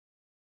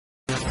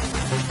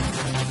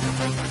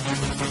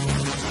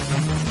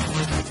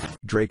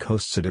Drake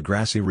hosts a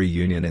Degrassi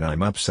reunion in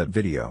I'm Upset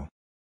video.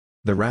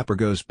 The rapper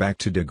goes back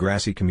to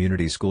Degrassi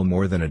Community School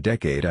more than a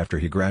decade after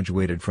he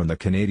graduated from the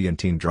Canadian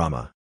teen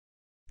drama.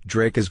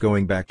 Drake is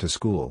going back to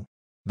school.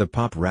 The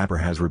pop rapper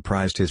has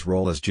reprised his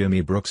role as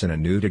Jimmy Brooks in a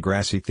new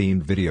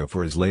Degrassi-themed video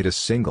for his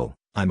latest single,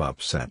 I'm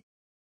Upset.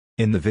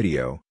 In the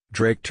video,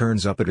 Drake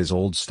turns up at his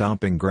old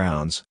stomping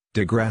grounds,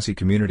 Degrassi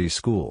Community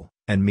School,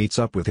 and meets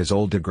up with his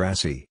old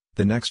Degrassi,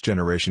 the next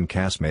generation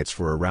castmates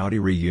for a rowdy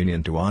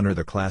reunion to honor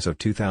the class of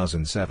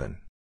 2007.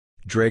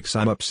 Drake's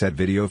I'm Upset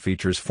video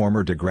features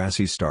former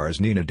Degrassi stars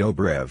Nina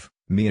Dobrev,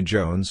 Mia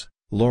Jones,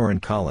 Lauren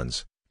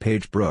Collins,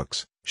 Paige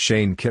Brooks,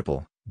 Shane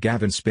Kippel,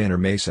 Gavin Spinner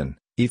Mason,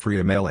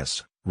 Ephraim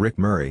Ellis, Rick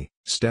Murray,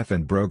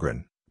 Stefan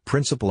Brogren,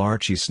 Principal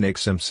Archie Snake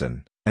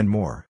Simpson, and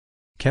more.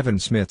 Kevin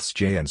Smith's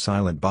Jay and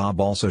Silent Bob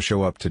also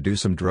show up to do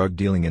some drug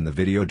dealing in the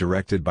video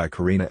directed by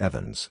Karena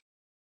Evans.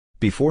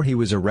 Before he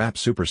was a rap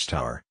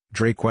superstar,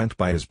 Drake went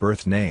by his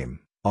birth name,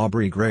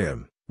 Aubrey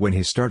Graham, when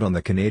he starred on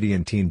the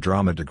Canadian teen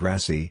drama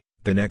Degrassi,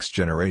 The Next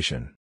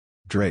Generation.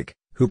 Drake,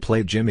 who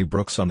played Jimmy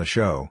Brooks on the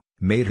show,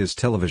 made his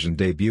television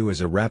debut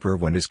as a rapper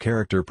when his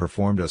character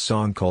performed a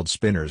song called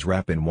Spinner's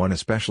Rap in one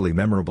especially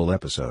memorable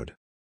episode.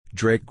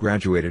 Drake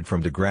graduated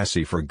from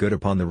Degrassi for good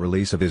upon the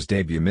release of his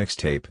debut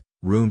mixtape,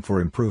 Room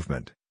for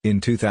Improvement, in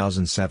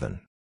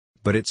 2007.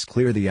 But it's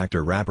clear the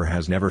actor-rapper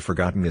has never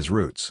forgotten his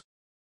roots.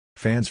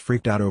 Fans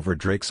freaked out over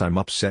Drake's I'm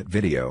Upset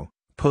video,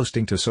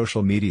 posting to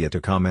social media to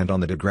comment on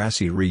the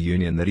Degrassi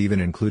reunion that even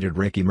included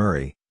Ricky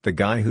Murray, the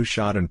guy who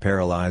shot and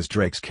paralyzed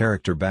Drake's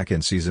character back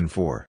in Season 4.